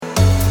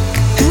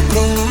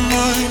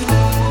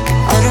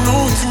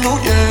even know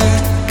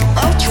yet.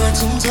 I've tried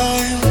some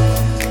time,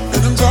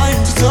 and I'm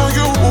dying to tell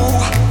you,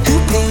 you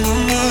blow my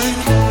mind.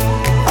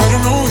 I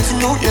don't know if you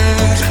know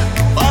yet.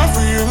 I've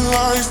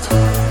realized,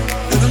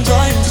 and I'm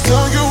dying to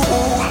tell you,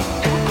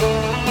 you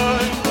blow my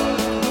mind.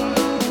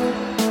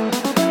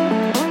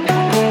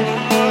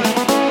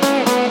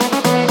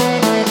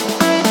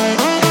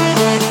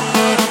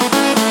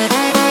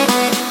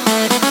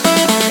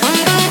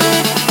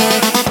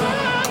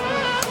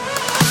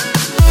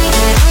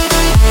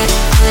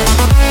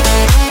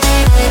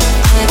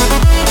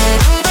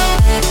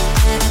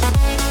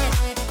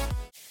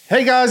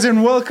 Hey guys,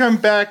 and welcome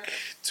back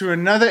to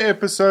another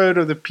episode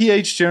of the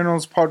PH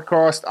Journals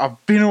podcast.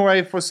 I've been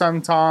away for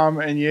some time,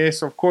 and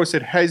yes, of course,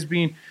 it has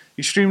been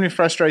extremely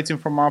frustrating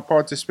from my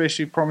part,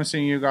 especially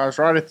promising you guys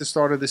right at the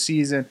start of the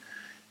season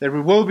that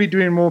we will be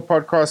doing more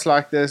podcasts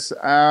like this.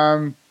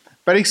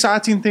 But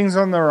exciting things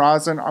on the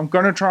horizon. I'm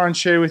going to try and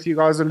share with you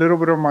guys a little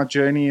bit of my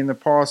journey in the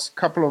past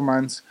couple of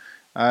months,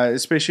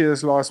 especially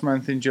this last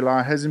month in July.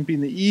 It hasn't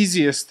been the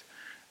easiest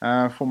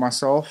for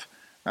myself.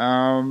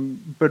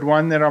 But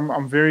one that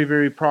I'm very,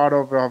 very proud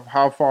of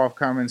how far I've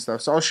come and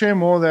stuff. So I'll share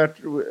more of that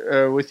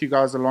with you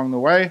guys along the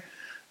way.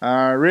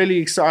 Really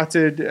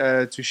excited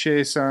to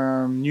share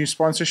some new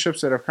sponsorships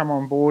that have come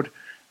on board,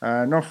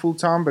 not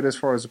full-time, but as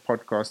far as the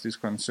podcast is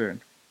concerned.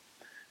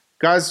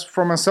 Guys,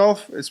 for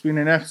myself, it's been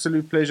an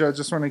absolute pleasure. I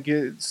just want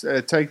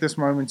to take this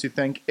moment to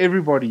thank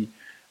everybody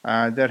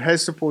that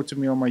has supported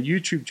me on my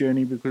YouTube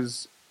journey,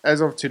 because as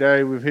of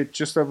today, we've hit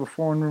just over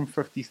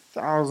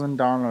 450,000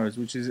 downloads,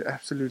 which is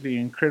absolutely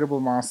incredible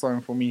milestone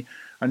for me.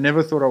 I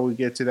never thought I would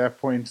get to that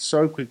point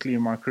so quickly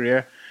in my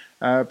career.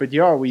 But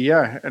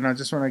yeah, and I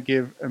just want to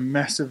give a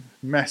massive,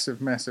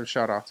 massive, massive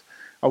shout out.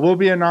 I will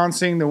be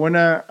announcing the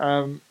winner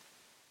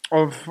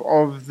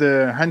of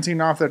the hunting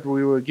knife that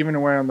we were giving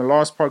away on the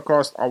last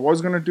podcast. I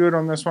was going to do it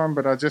on this one,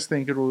 but I just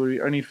think it will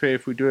be only fair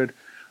if we do it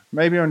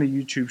maybe on a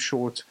YouTube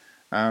short,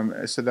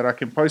 so that I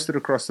can post it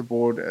across the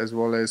board, as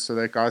well as so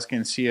that guys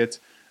can see it,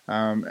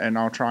 and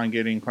I'll try and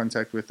get in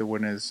contact with the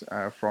winners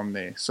from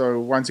there. So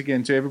once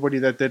again, to everybody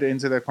that did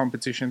enter that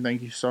competition,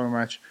 thank you so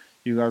much.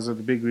 You guys are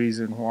the big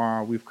reason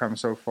why we've come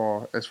so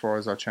far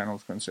as our channel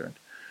is concerned.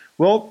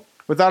 Well,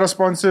 without our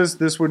sponsors,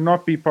 this would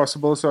not be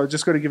possible, so I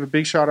just got to give a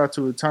big shout out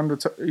to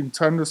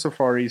Utando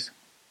Safaris.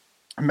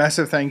 A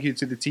massive thank you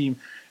to the team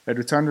at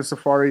Utando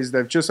Safaris.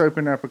 They've just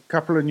opened up a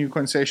couple of new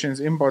concessions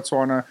in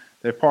Botswana.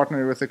 They're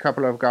partnered with a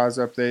couple of guys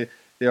up there.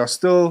 There are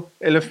still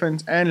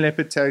elephant and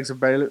leopard tags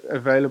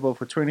available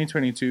for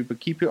 2022, but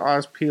keep your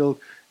eyes peeled,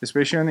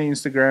 especially on the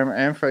Instagram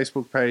and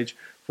Facebook page,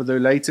 for the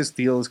latest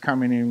deals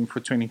coming in for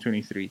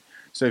 2023.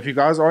 So if you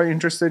guys are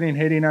interested in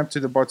heading up to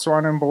the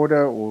Botswanan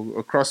border or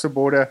across the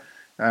border,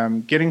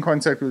 get in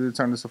contact with the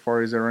Utando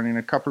Safaris. They're running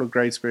a couple of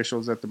great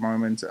specials at the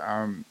moment,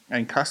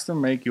 and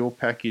custom make your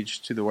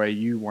package to the way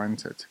you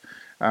want it.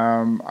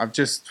 I've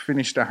just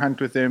finished a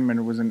hunt with them, and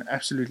it was an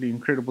absolutely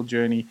incredible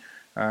journey.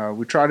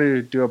 We tried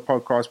to do a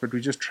podcast, but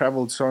we just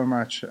traveled so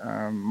much.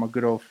 My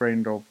good old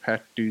friend,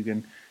 Pat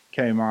Dugan,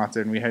 came out,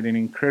 and we had an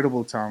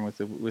incredible time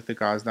with the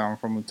guys down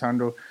from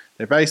Utando.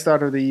 They're based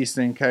out of the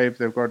Eastern Cape.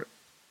 They've got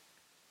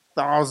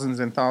thousands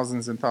and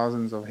thousands and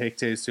thousands of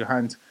hectares to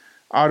hunt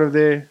out of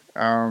there,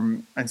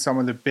 and some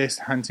of the best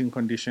hunting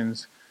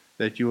conditions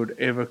that you would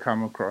ever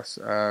come across.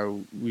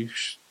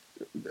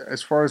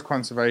 As far as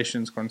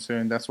conservation is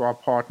concerned, that's why I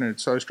partnered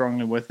so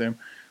strongly with them,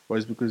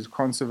 was because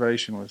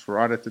conservation was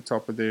right at the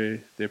top of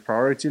their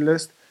priority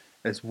list,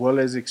 as well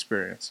as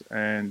experience.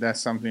 And that's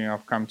something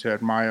I've come to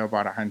admire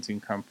about a hunting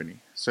company.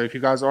 So if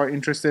you guys are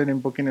interested in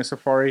booking a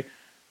safari,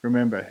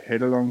 remember,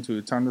 head along to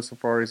Utando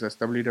Safaris. That's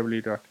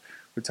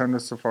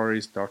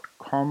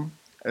www.utandosafaris.com,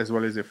 as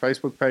well as their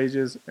Facebook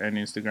pages and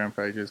Instagram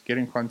pages. Get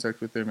in contact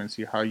with them and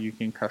see how you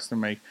can custom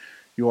make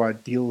your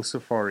ideal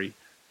safari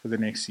for the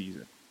next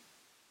season.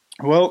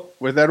 Well,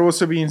 with that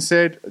also being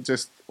said,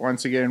 just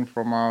once again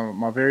from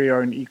my very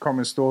own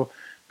e-commerce store,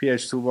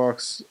 PH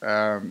Toolbox,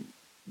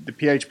 the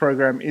PH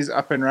program is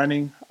up and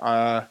running.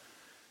 There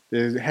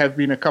have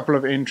been a couple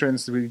of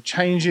entrants. We're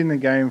changing the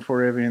game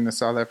forever in the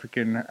South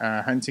African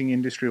hunting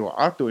industry or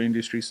outdoor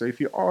industry. So if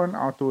you are an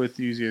outdoor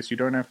enthusiast, you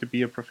don't have to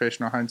be a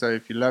professional hunter.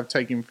 If you love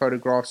taking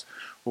photographs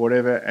or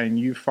whatever, and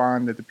you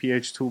find that the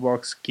PH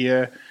Toolbox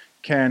gear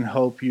can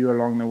help you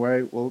along the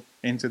way, well,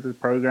 enter the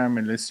program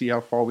and let's see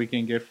how far we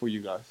can get for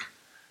you guys.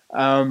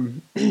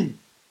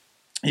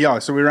 Yeah,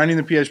 so we're running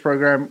the PH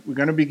program. We're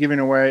going to be giving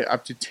away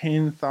up to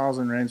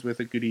 10,000 rands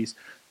worth of goodies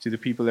to the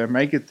people that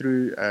make it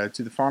through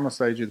to the final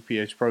stage of the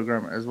PH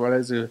program, as well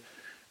as a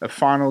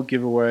final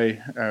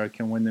giveaway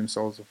can win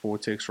themselves a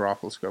Vortex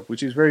rifle scope,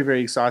 which is very,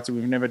 very exciting.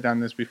 We've never done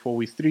this before.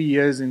 We're 3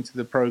 years into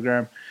the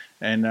program,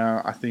 and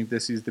I think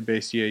this is the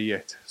best year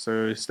yet.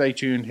 So stay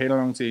tuned. Head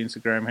along to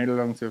Instagram, head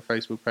along to the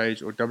Facebook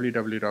page, or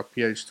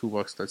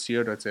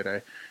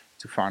www.phtoolbox.co.za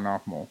to find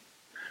out more.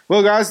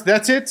 Well, guys,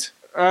 that's it.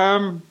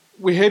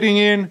 We're heading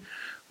in.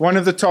 One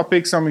of the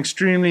topics I'm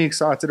extremely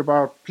excited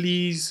about.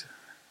 Please,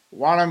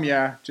 while I'm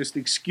here, just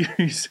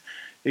excuse.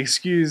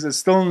 There's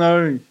still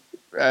no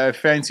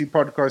fancy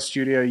podcast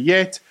studio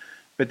yet,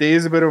 But there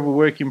is a bit of a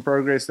work in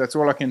progress. That's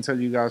all I can tell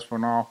you guys for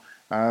now.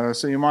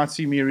 So you might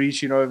see me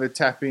reaching over,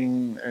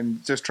 tapping,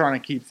 and just trying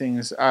to keep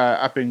things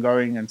up and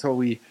going until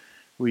we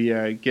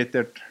get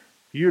that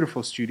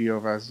beautiful studio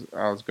of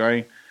ours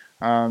going.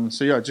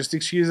 So yeah, just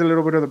excuse a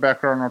little bit of the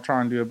background. I'll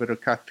try and do a bit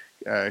of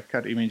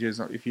cut images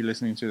if you're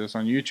listening to this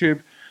on YouTube.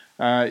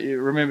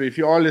 Remember, if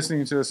you are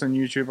listening to this on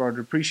YouTube, I'd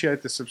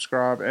appreciate the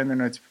subscribe and the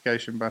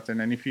notification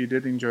button. And if you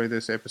did enjoy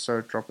this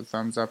episode, drop a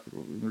thumbs up.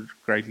 We would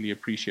greatly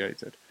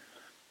appreciate it.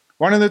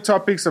 One of the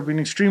topics I've been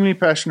extremely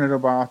passionate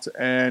about,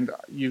 and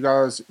you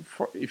guys,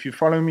 if you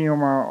follow me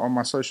on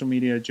my social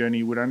media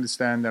journey, would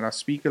understand that I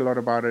speak a lot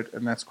about it,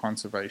 and that's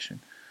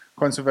conservation.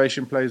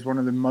 Conservation plays one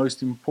of the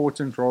most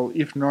important role,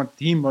 if not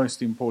the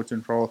most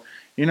important role,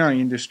 in our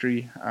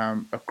industry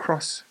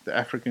across the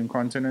African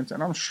continent,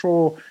 and I'm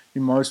sure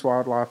in most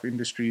wildlife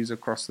industries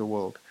across the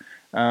world.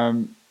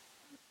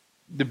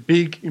 The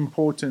big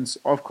importance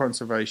of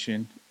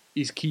conservation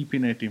is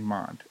keeping it in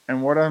mind.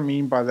 And what I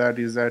mean by that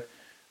is that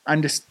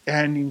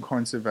understanding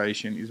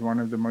conservation is one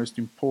of the most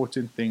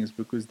important things,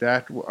 because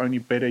that will only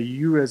better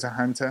you as a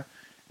hunter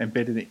and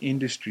better the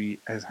industry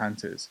as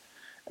hunters.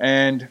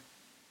 And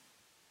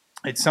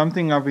it's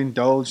something I've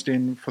indulged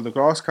in for the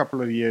last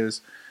couple of years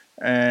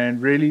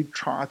and really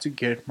try to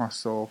get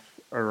myself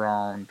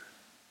around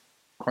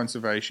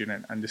conservation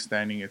and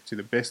understanding it to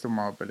the best of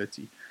my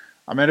ability.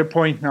 I'm at a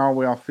point now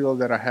where I feel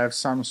that I have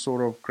some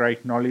sort of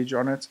great knowledge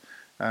on it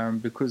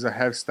because I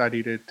have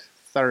studied it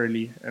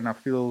thoroughly, and I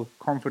feel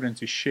confident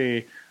to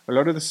share a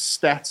lot of the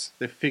stats,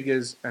 the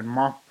figures, and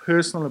my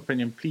personal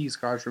opinion. Please,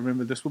 guys,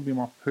 remember, this will be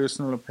my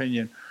personal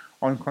opinion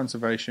on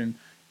conservation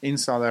in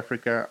South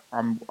Africa.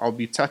 I'll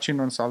be touching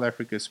on South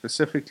Africa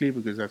specifically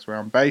because that's where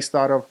I'm based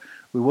out of.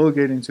 We will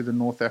get into the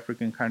North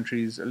African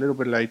countries a little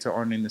bit later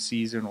on in the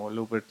season, or a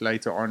little bit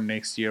later on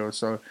next year or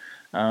so.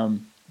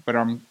 But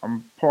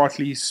I'm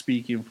partly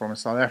speaking from a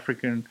South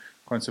African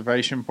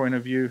conservation point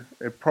of view.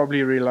 It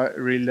probably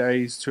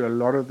relates to a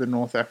lot of the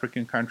North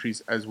African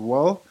countries as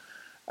well,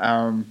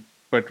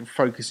 but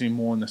focusing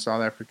more on the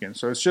South African.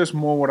 So it's just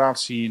more what I've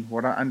seen,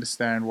 what I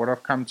understand, what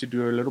I've come to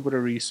do a little bit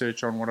of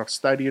research on, what I've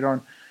studied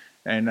on,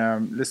 and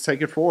let's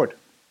take it forward.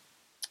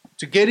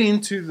 To get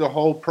into the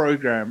whole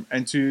program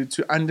and to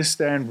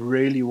understand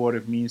really what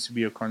it means to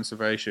be a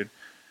conservation,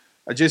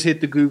 I just hit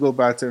the Google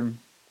button.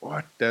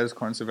 What does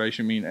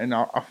conservation mean? And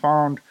I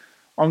found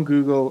on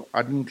Google,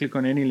 I didn't click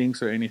on any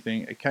links or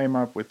anything. It came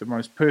up with the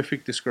most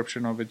perfect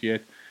description of it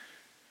yet.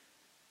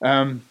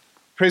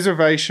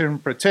 Preservation,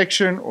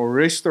 protection, or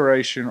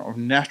restoration of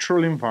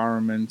natural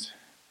environment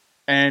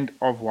and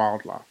of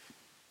wildlife.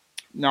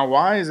 Now,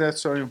 why is that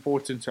so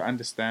important to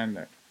understand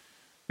that?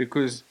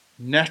 Because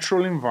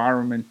natural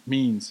environment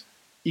means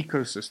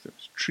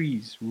ecosystems,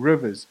 trees,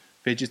 rivers,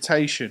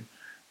 vegetation,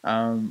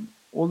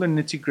 all the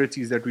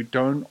nitty-gritties that we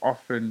don't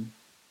often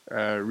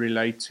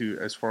relate to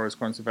as far as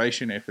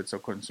conservation efforts are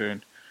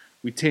concerned.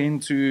 We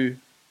tend to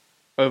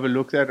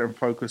overlook that and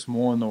focus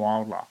more on the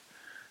wildlife.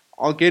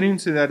 I'll get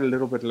into that a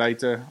little bit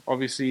later.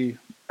 Obviously,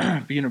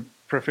 being a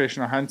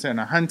professional hunter and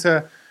a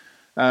hunter,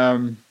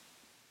 I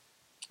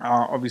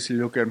obviously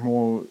look at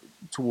more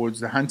towards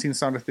the hunting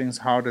side of things.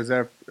 How does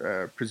that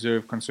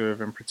preserve,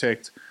 conserve, and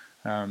protect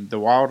the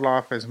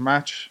wildlife as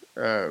much,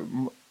 a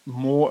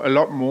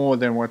lot more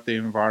than what the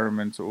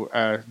environment, or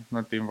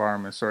not the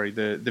environment, sorry,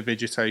 the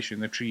vegetation,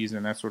 the trees,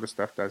 and that sort of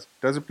stuff does.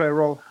 Does it play a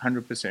role?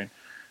 100%.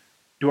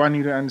 Do I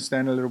need to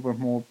understand a little bit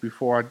more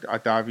before I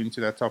dive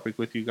into that topic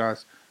with you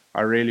guys?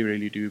 I really,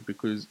 really do,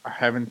 because I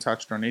haven't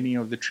touched on any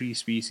of the tree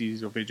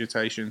species or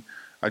vegetation.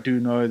 I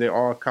do know there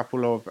are a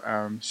couple of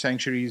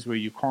sanctuaries where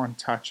you can't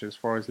touch as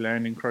far as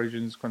land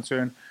encroachment is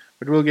concerned,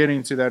 but we'll get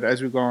into that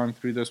as we go on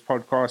through this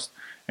podcast.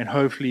 And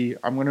hopefully,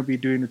 I'm going to be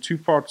doing a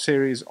two-part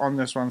series on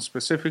this one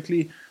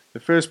specifically. The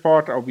first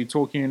part, I'll be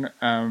talking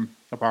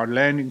about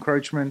land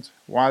encroachment,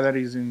 why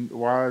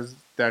is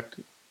that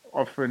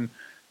often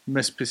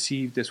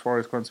misperceived as far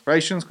as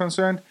conservation is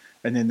concerned.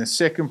 And then the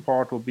second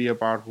part will be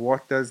about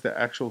what does the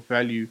actual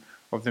value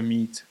of the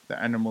meat,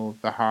 the animal,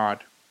 the hide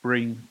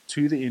bring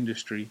to the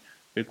industry,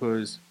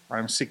 because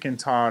I'm sick and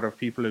tired of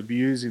people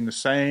abusing the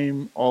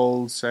same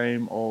old,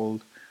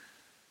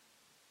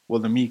 well,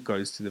 the meat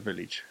goes to the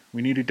village.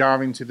 We need to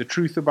dive into the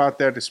truth about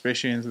that,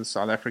 especially in the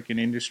South African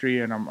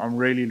industry, and I'm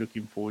really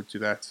looking forward to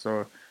that.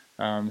 So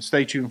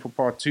stay tuned for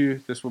part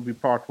 2. This will be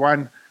part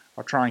 1.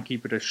 I'll try and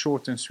keep it as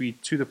short and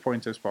sweet, to the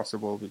point as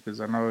possible,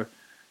 because I know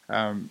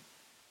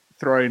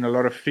throwing a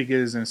lot of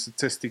figures and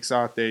statistics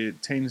out there,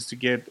 it tends to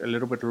get a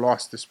little bit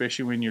lost,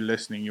 especially when you're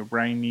listening. Your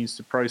brain needs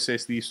to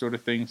process these sort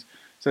of things.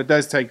 So it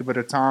does take a bit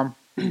of time,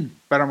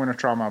 but I'm going to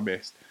try my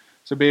best.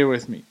 So bear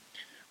with me.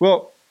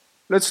 Well,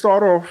 let's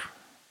start off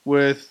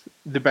with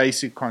the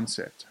basic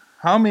concept.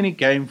 How many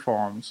game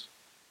farms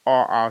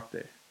are out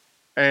there?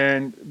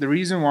 And the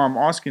reason why I'm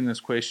asking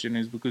this question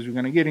is because we're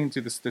going to get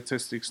into the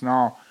statistics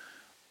now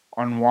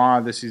on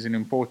why this is an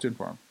important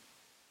one.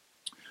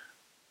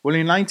 Well,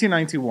 in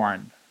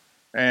 1991,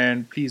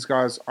 and please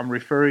guys, I'm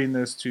referring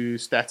this to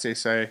Stats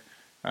SA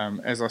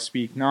as I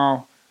speak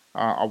now.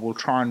 I will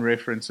try and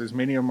reference as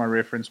many of my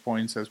reference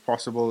points as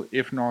possible.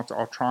 If not,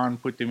 I'll try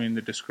and put them in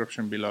the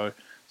description below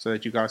so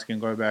that you guys can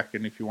go back,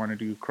 and if you want to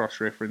do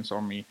cross-reference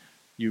on me,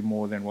 you're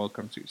more than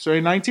welcome to. So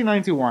in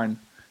 1991,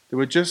 there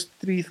were just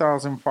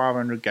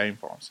 3,500 game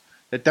farms.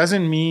 That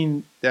doesn't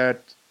mean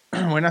that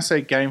when I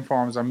say game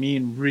farms, I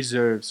mean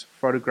reserves,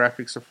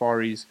 photographic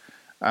safaris,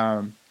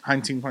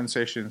 hunting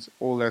concessions,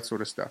 all that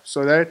sort of stuff.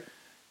 So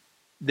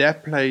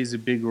that plays a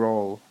big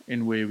role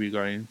in where we're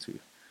going to.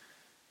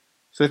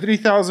 So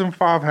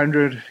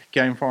 3,500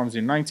 game farms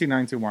in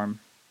 1991.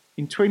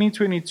 In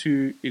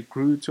 2022, it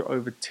grew to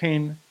over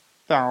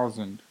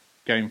 10,000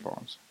 game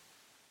farms.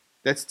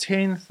 That's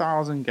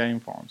 10,000 game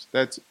farms.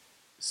 That's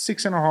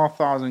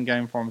 6,500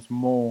 game farms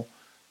more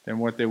than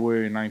what they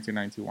were in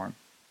 1991.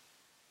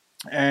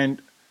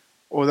 And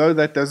although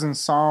that doesn't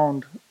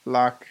sound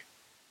like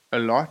a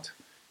lot,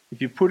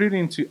 if you put it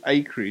into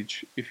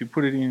acreage, if you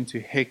put it into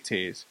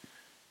hectares,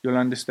 you'll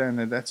understand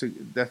that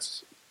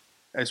that's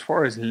as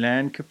far as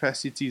land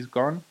capacity is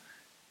gone,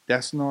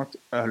 that's not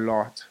a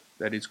lot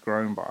that it's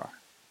grown by.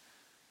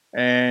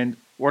 And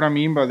what I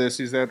mean by this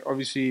is that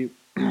obviously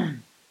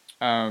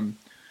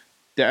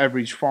the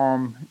average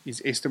farm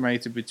is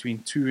estimated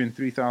between 2,000 and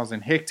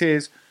 3,000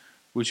 hectares,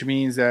 which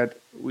means that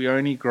we're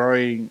only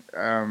growing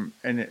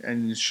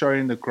and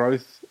showing the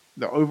growth,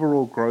 the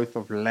overall growth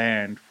of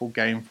land for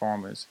game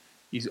farmers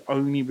is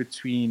only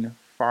between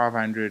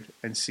 500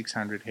 and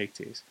 600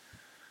 hectares.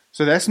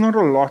 So that's not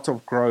a lot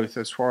of growth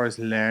as far as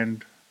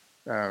land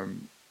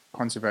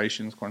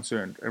conservation is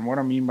concerned. And what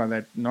I mean by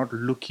that, not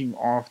looking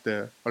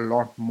after a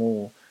lot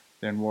more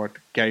than what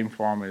game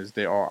farmers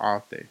there are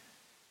out there.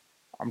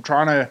 I'm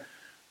trying to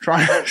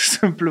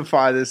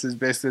simplify this as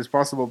best as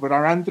possible, but I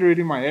run through it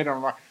in my head.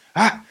 I'm like,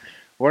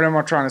 what am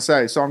I trying to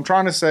say? So I'm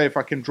trying to say, if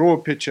I can draw a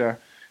picture,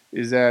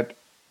 is that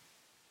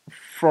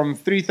from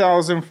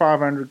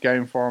 3,500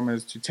 game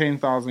farmers to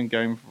 10,000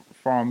 game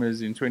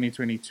farmers in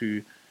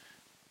 2022,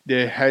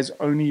 there has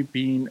only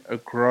been a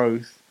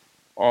growth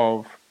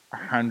of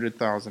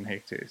 100,000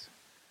 hectares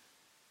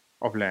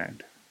of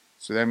land.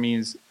 So that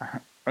means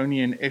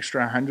only an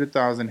extra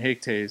 100,000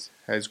 hectares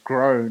has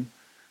grown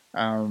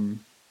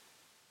in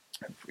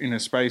a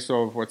space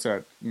of, what's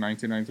that,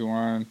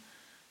 1991,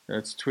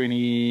 that's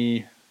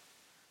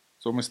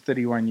it's almost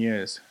 31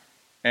 years.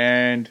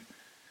 And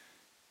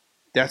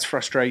that's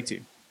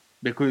frustrating,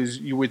 because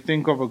you would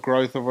think of a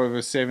growth of over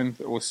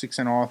 7,000 or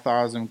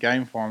 6,500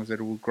 game farms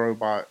that it will grow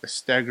by a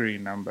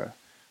staggering number,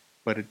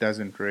 but it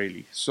doesn't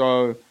really.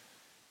 So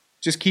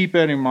just keep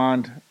that in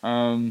mind.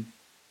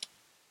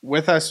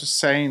 With us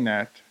saying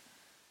that,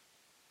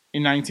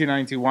 in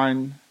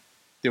 1991,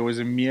 there was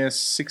a mere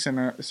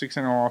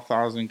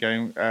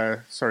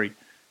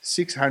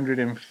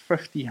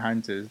 650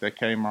 hunters that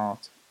came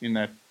out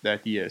in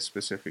that year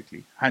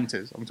specifically.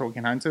 Hunters, I'm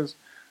talking hunters,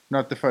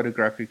 not the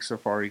photographic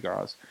safari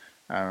guys,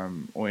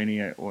 or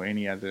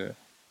any other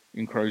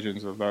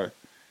incursions of those.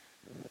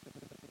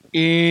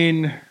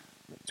 In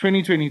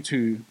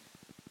 2022,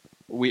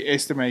 we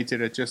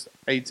estimated at just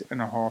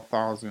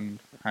 8,500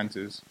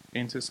 hunters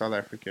enter South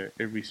Africa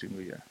every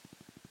single year,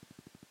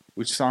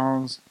 which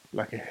sounds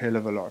like a hell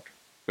of a lot.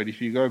 But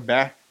if you go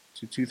back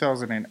to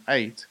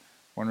 2008,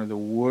 one of the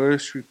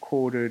worst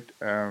recorded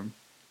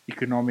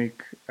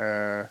economic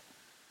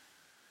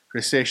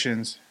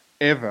recessions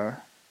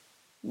ever,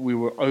 we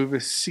were over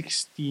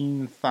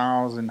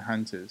 16,000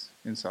 hunters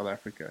in South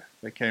Africa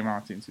that came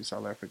out into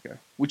South Africa,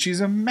 which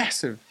is a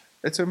massive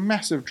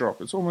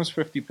drop. It's almost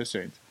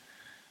 50%.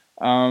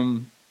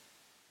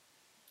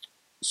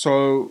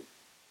 So,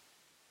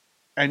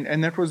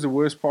 and that was the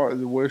worst part of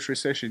the worst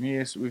recession.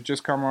 Yes, we've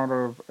just come out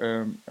of,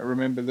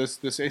 remember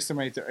this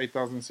estimated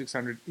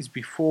 8,600 is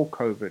before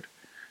COVID.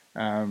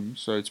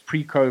 So it's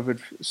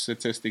pre-COVID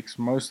statistics.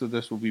 Most of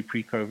this will be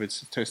pre-COVID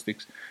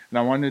statistics. And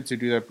I wanted to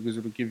do that because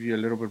it will give you a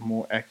little bit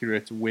more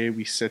accurate where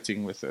we're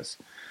sitting with this.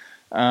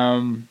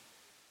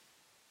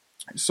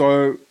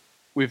 So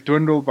we've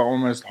dwindled by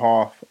almost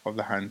half of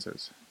the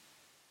hunters.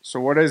 So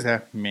what has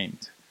that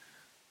meant?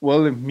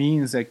 Well, it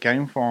means that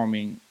game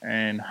farming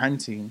and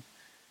hunting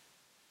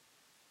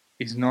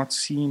is not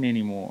seen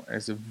anymore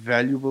as a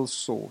valuable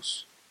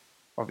source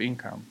of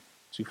income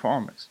to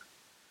farmers.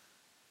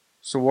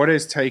 So what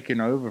has taken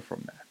over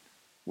from that?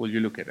 Well, you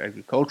look at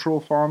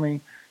agricultural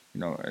farming,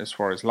 as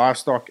far as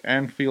livestock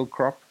and field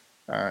crop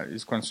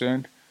is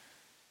concerned.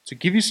 To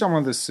give you some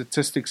of the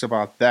statistics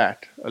about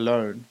that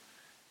alone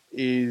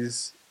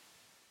is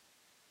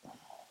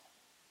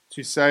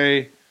to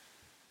say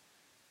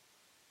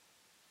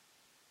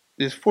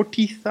there's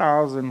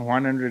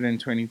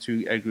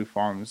 40,122 agri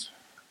farms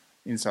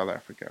in South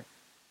Africa.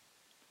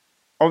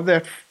 Of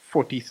that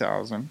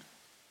 40,000,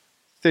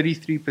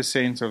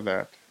 33% of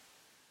that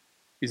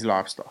is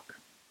livestock,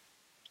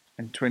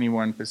 and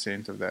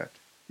 21% of that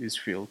is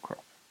field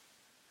crop.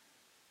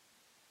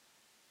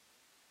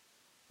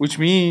 Which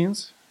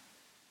means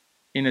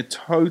in a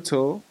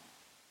total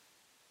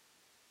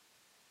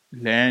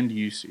land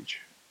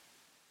usage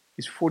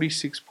is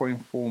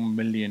 46.4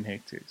 million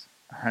hectares,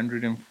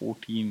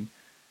 114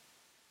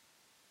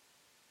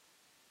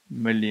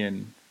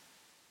 million,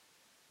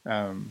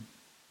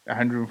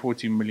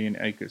 140 million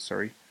acres,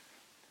 sorry.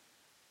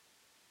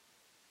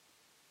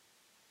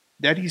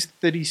 That is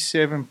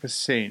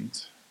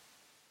 37%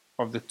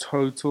 of the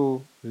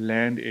total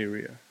land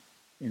area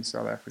in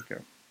South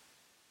Africa.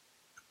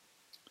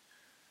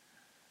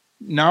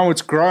 Now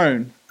it's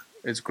grown.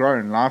 It's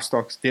grown.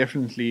 Livestock's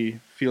definitely,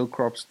 field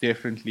crops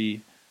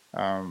definitely,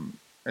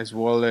 as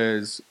well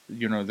as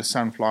the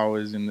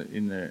sunflowers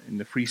in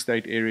the Free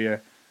State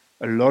area.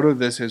 A lot of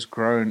this has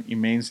grown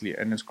immensely,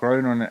 and it's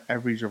grown on an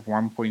average of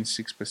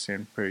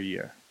 1.6% per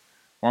year.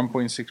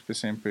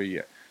 1.6% per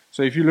year.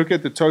 So if you look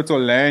at the total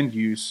land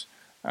use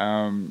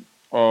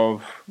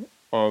of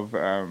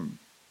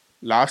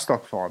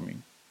livestock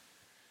farming,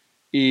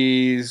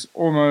 is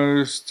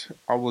almost,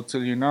 I will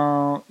tell you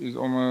now, is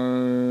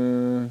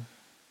almost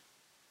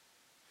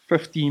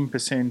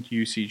 15%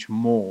 usage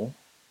more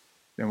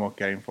than what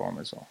game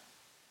farmers are.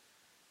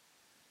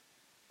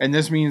 And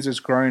this means it's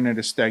growing at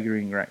a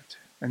staggering rate.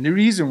 And the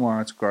reason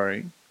why it's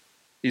growing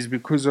is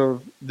because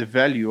of the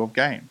value of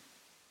game.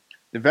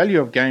 The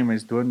value of game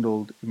has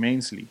dwindled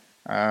immensely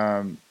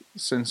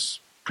since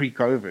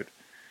pre-COVID,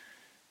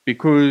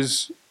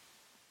 because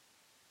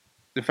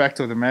the fact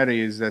of the matter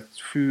is that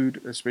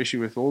food, especially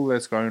with all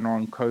that's going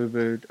on,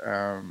 COVID,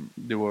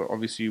 there were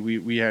obviously,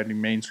 we had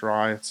immense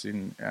riots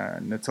in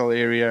Natal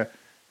area.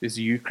 There's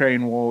the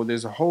Ukraine war.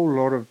 There's a whole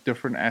lot of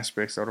different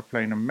aspects that are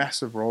playing a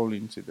massive role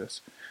into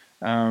this.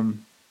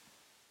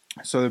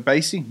 So the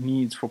basic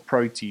needs for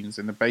proteins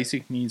and the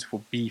basic needs for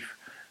beef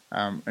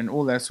and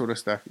all that sort of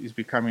stuff is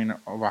becoming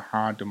of a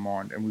high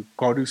demand, and we've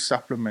got to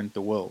supplement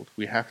the world.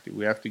 We have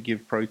to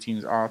give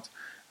proteins out.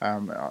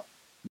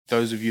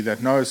 Those of you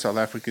that know, South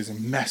Africa is a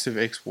massive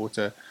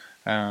exporter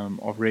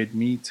of red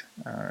meat,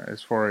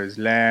 as far as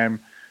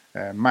lamb,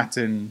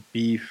 mutton,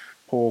 beef,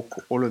 pork,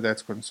 all of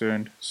that's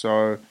concerned.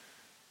 So,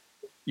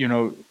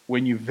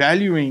 when you're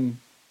valuing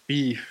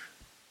beef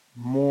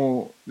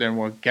more than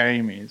what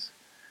game is,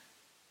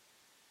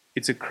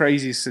 it's a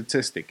crazy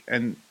statistic.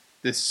 And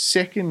the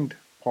second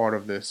part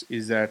of this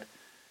is that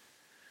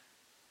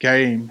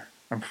game,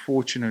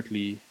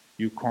 unfortunately,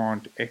 you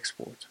can't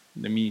export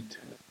the meat.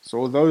 So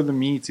although the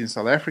meat in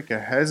South Africa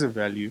has a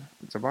value,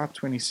 it's about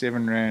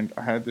 27 Rand.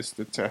 I had the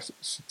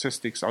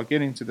statistics. I'll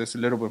get into this a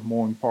little bit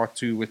more in part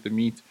 2 with the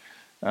meat.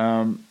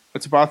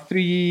 It's about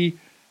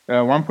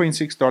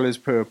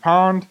 $1.6 per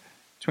pound,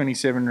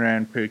 27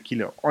 Rand per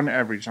kilo on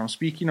average. I'm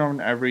speaking on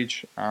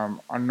average.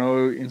 I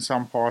know in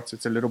some parts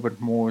it's a little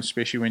bit more,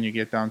 especially when you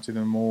get down to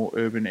the more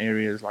urban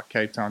areas like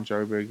Cape Town,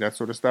 Joburg, that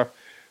sort of stuff.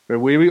 But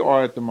where we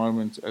are at the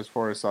moment, as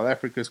far as South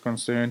Africa is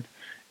concerned,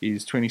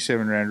 is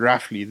 27 Rand,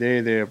 roughly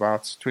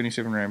thereabouts,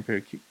 27 Rand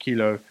per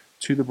kilo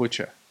to the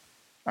butcher.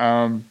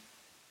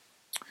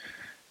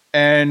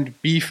 And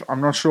beef,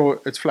 I'm not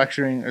sure, it's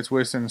fluctuating. It's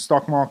worse than the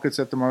stock markets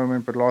at the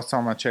moment, but last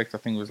time I checked, I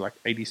think it was like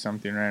 80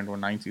 something Rand or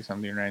 90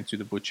 something Rand to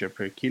the butcher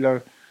per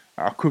kilo.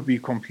 I could be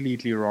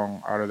completely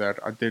wrong out of that.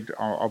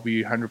 I'll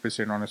be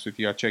 100% honest with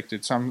you. I checked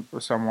it some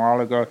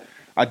while ago.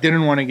 I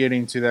didn't want to get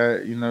into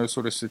that,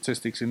 sort of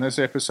statistics in this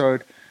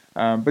episode,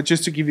 but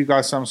just to give you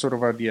guys some sort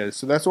of idea.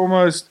 So that's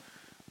almost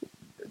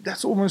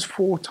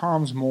 4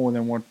 times more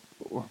than what,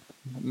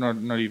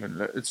 not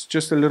even, it's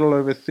just a little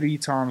over 3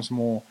 times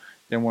more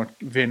than what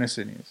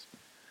venison is.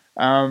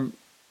 And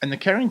the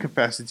carrying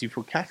capacity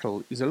for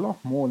cattle is a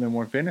lot more than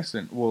what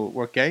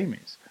what game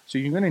is. So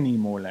you're going to need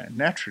more land,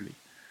 naturally.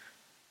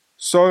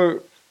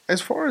 So as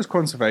far as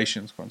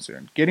conservation is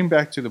concerned, getting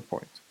back to the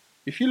point,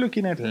 if you're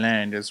looking at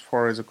land as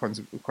far as a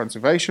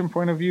conservation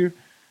point of view,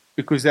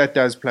 because that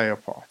does play a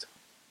part,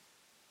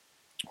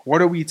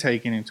 what are we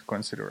taking into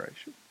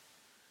consideration?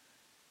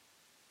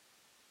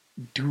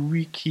 Do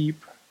we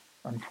keep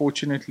our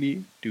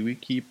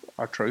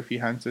trophy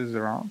hunters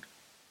around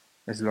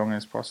as long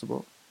as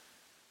possible?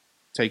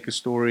 Take a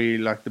story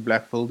like the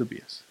black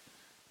wildebeest.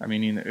 I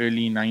mean, in the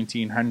early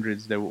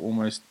 1900s, they were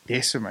almost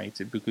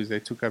decimated because they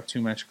took up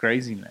too much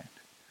grazing land.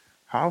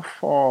 How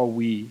far are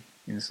we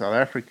in South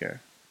Africa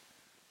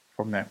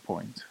from that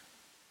point?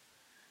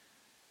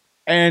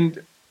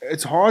 And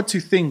it's hard to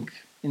think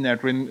in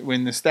that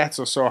when the stats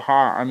are so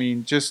high. I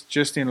mean,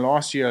 just in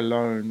last year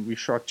alone, we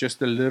shot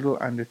just a little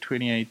under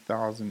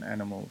 28,000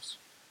 animals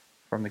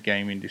from the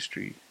game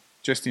industry,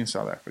 just in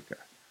South Africa.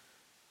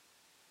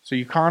 So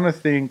you kind of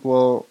think,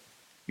 well,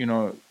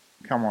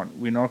 come on,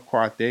 we're not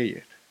quite there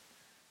yet.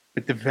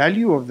 But the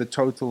value of the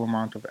total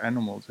amount of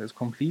animals has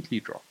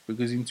completely dropped,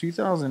 because in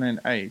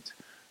 2008,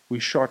 we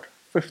shot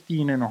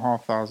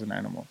 15,500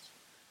 animals,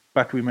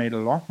 but we made a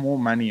lot more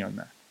money on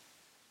that.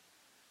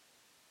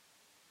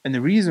 And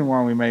the reason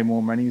why we made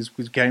more money is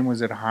because game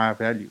was at a higher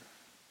value.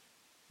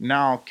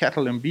 Now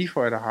cattle and beef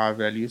are at a higher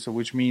value, so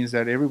which means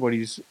that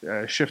everybody's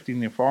shifting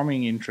their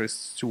farming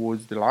interests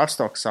towards the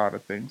livestock side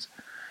of things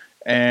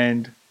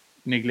and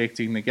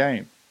neglecting the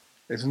game.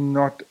 It's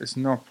not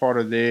part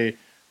of their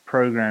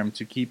program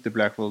to keep the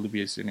black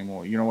wildebeest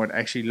anymore. You know what?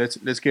 Actually,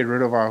 let's get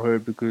rid of our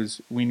herd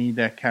because we need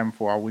that camp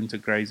for our winter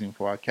grazing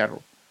for our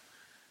cattle.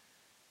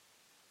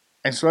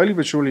 And slowly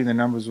but surely the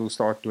numbers will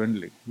start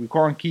dwindling. We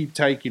can't keep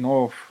taking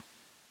off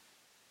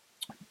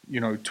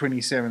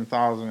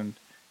 27,000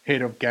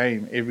 head of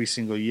game every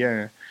single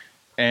year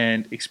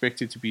and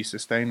expect it to be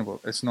sustainable.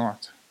 It's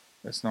not.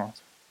 It's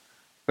not.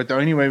 But the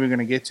only way we're going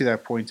to get to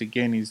that point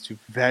again is to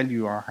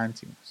value our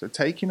hunting. So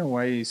taking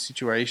away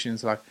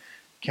situations like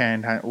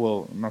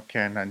not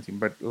canned hunting,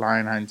 but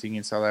lion hunting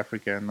in South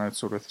Africa and that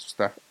sort of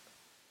stuff.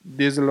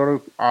 There's a lot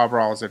of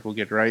eyebrows that will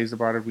get raised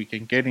about it. We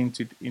can get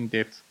into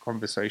in-depth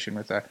conversation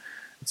with that.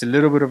 It's a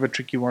little bit of a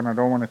tricky one. I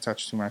don't want to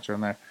touch too much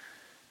on that.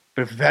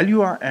 But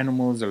value our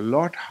animals a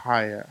lot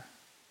higher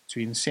to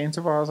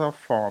incentivize our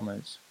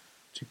farmers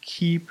to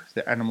keep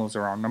the animals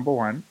around, number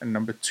one. And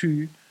number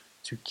two,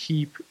 to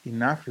keep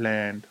enough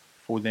land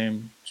for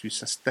them to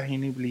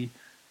sustainably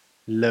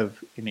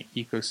live in an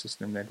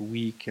ecosystem that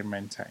we can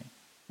maintain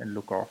and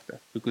look after.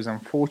 Because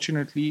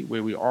unfortunately,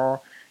 where we are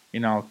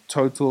in our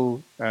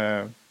total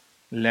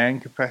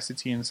land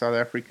capacity in South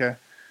Africa,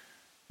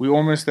 we're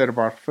almost at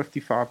about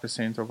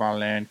 55% of our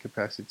land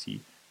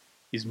capacity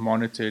is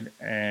monitored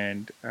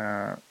and,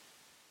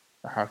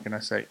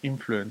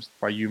 influenced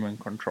by human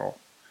control.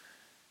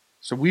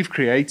 So we've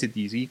created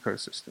these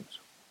ecosystems.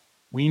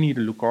 We need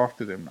to look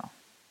after them now.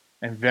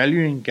 And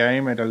valuing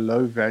game at a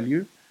low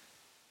value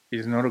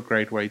is not a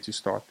great way to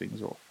start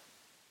things off.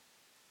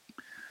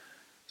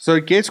 So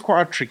it gets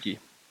quite tricky.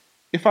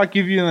 If I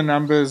give you the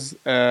numbers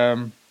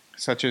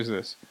such as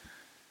this,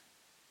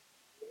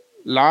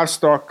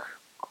 livestock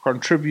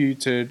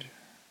contributed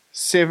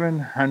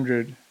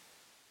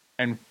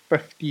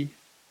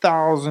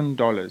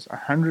 $750,000,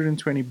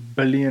 120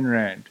 billion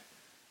rand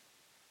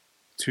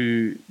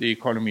to the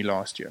economy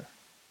last year.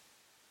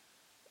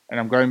 And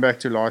I'm going back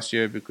to last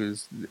year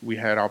because we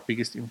had our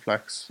biggest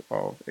influx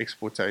of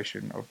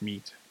exportation of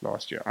meat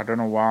last year. I don't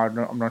know why.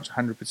 I'm not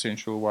 100%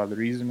 sure why the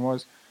reason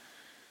was.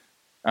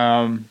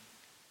 And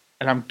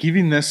I'm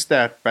giving this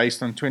stat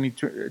based on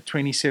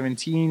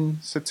 2017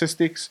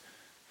 statistics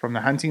from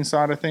the hunting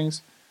side of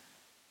things.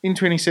 In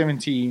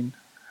 2017,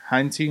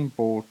 hunting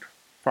bought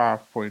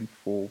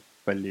 5.4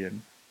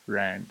 billion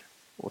rand,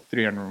 or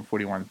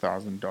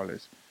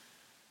 $341,000.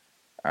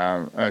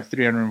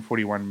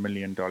 $341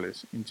 million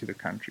into the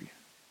country.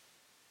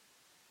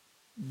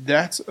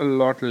 That's a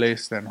lot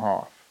less than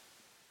half.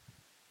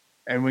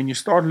 And when you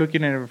start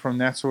looking at it from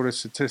that sort of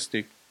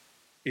statistic,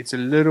 it's a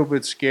little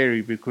bit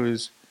scary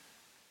because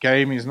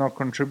game is not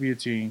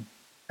contributing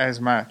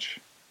as much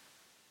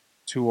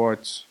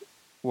towards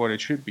what it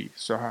should be.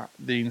 So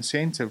the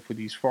incentive for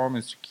these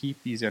farmers to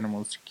keep these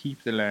animals, to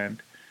keep the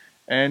land,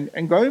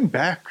 and going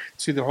back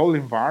to the whole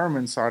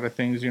environment side of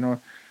things,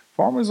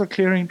 farmers are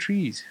clearing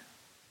trees.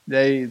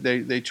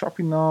 They're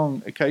chopping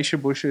down acacia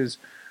bushes,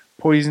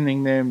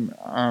 poisoning them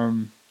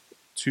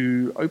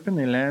to open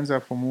their lands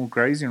up for more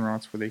grazing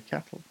routes for their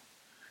cattle.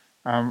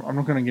 I'm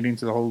not going to get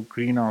into the whole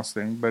greenhouse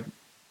thing, but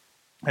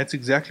that's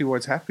exactly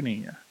what's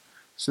happening here.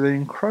 So the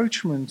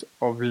encroachment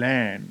of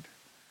land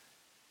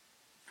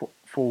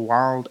for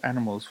wild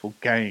animals, for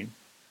game,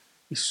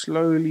 is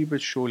slowly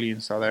but surely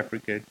in South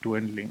Africa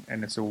dwindling,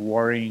 and it's a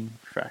worrying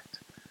fact.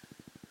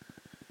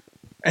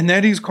 And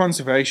that is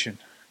conservation,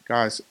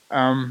 guys.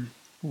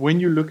 When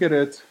you look at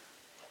it,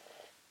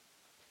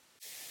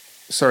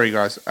 so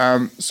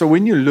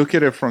when you look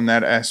at it from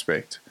that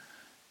aspect,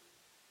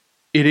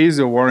 it is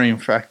a worrying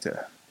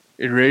factor.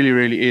 It really,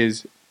 really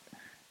is.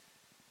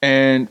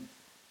 And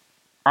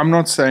I'm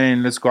not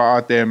saying let's go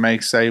out there and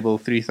make sable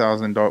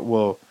 $3,000,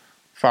 well,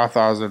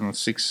 $5,000 or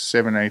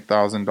 $6,000, $7,000,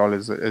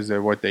 $8,000 as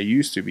what they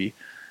used to be.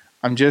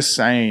 I'm just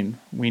saying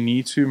we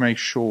need to make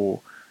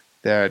sure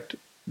that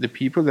the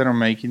people that are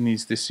making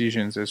these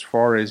decisions as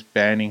far as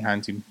banning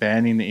hunting,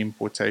 banning the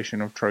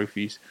importation of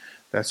trophies,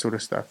 that sort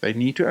of stuff, they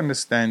need to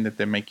understand that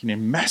they're making a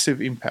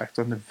massive impact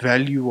on the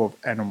value of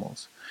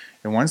animals.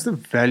 And once the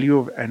value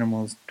of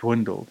animals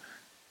dwindle,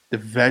 the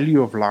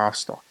value of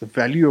livestock, the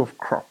value of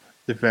crop,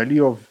 the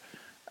value of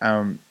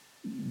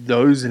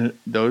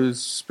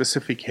those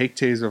specific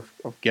hectares of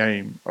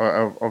game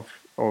or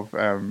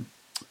of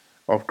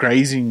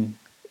grazing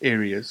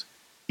areas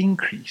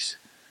increase.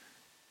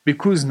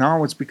 Because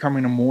now it's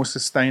becoming a more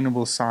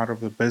sustainable side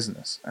of the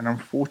business. And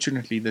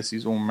unfortunately, this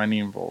is all money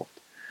involved.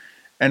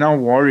 And I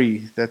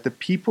worry that the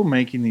people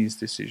making these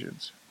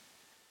decisions,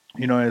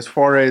 as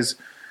far as,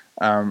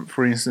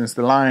 for instance,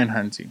 the lion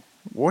hunting,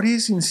 what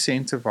is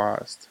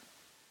incentivized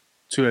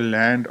to a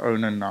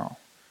landowner now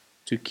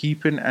to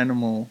keep an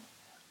animal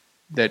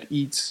that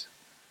eats,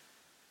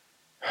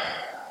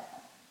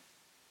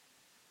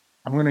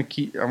 I'm going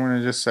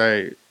to just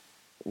say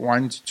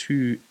 1 to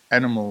 2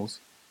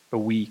 animals a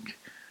week?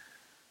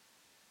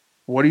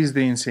 What is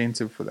the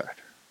incentive for that?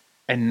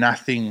 And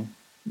nothing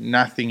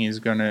is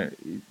gonna.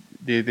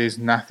 There's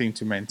nothing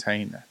to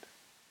maintain that.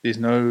 There's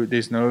no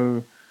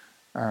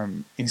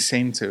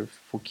incentive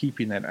for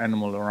keeping that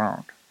animal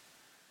around.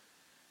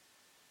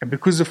 And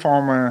because the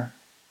farmer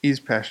is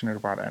passionate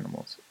about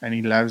animals and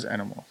he loves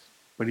animals,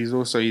 but he's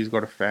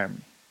got a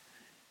family,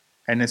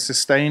 and it's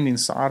sustained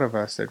inside of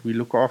us that we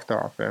look after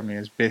our family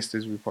as best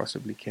as we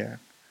possibly can.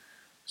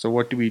 So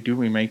what do?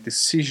 We make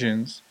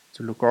decisions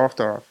to look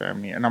after our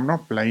family. And I'm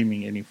not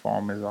blaming any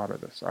farmers out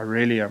of this. I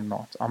really am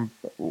not.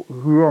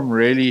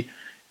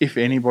 If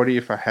anybody,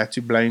 if I had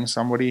to blame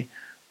somebody,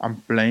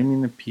 I'm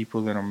blaming the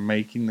people that are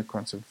making the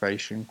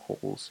conservation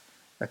calls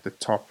at the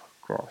top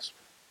grasp.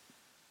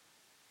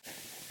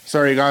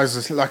 Sorry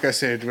guys, like I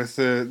said, with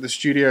the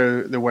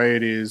studio the way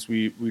it is,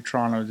 we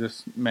try to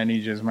just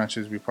manage as much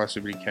as we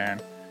possibly can.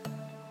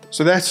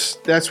 So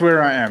that's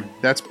where I am.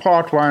 That's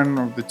part one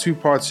of the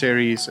 2-part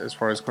series as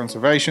far as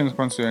conservation is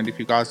concerned. If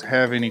you guys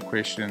have any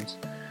questions,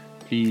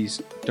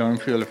 please don't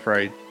feel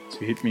afraid to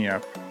hit me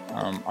up.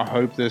 I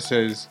hope this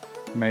has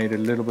made a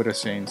little bit of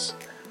sense,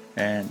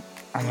 and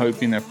I'm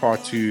hoping that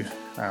part 2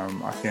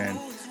 I can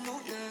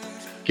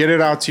get it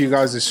out to you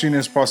guys as soon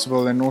as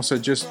possible, and also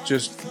just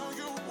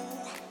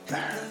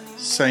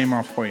say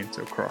my point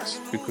across,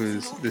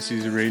 because this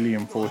is a really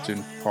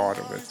important part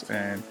of it.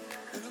 And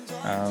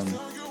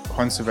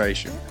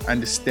conservation,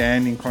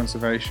 understanding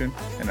conservation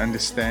and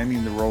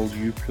understanding the role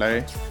you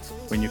play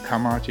when you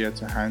come out here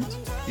to hunt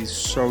is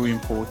so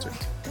important,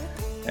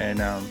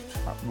 and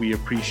we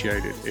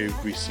appreciate it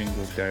every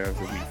single day of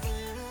the week.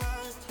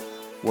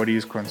 What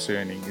is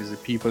concerning is the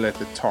people at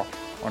the top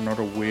are not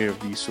aware of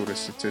these sort of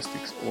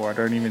statistics, or I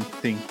don't even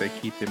think they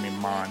keep them in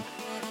mind,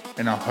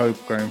 and I hope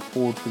going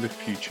forward for the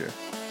future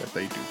that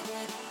they do.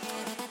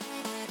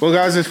 Well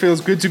guys, it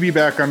feels good to be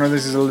back. I know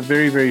this is a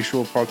very, very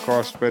short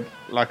podcast, but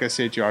like I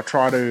said, I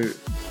try to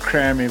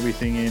cram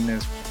everything in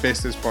as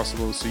best as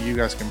possible so you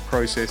guys can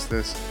process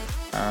this.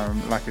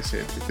 Like I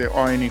said, if there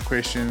are any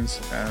questions,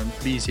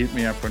 please hit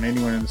me up on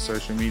any one of the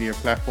social media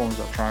platforms.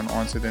 I'll try and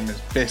answer them as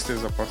best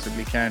as I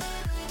possibly can.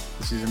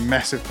 This is a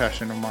massive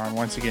passion of mine.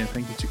 Once again,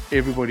 thank you to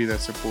everybody that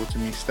supported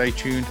me. Stay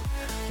tuned.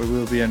 We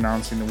will be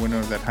announcing the winner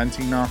of that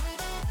hunting now.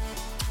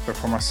 But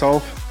for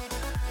myself,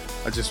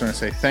 I just want to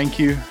say thank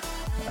you.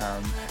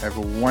 Have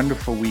a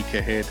wonderful week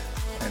ahead,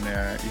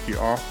 and if you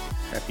are,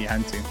 happy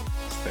hunting.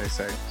 Stay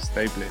safe,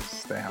 stay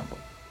blessed, stay humble.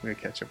 We'll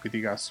catch up with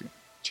you guys soon.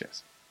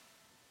 Cheers.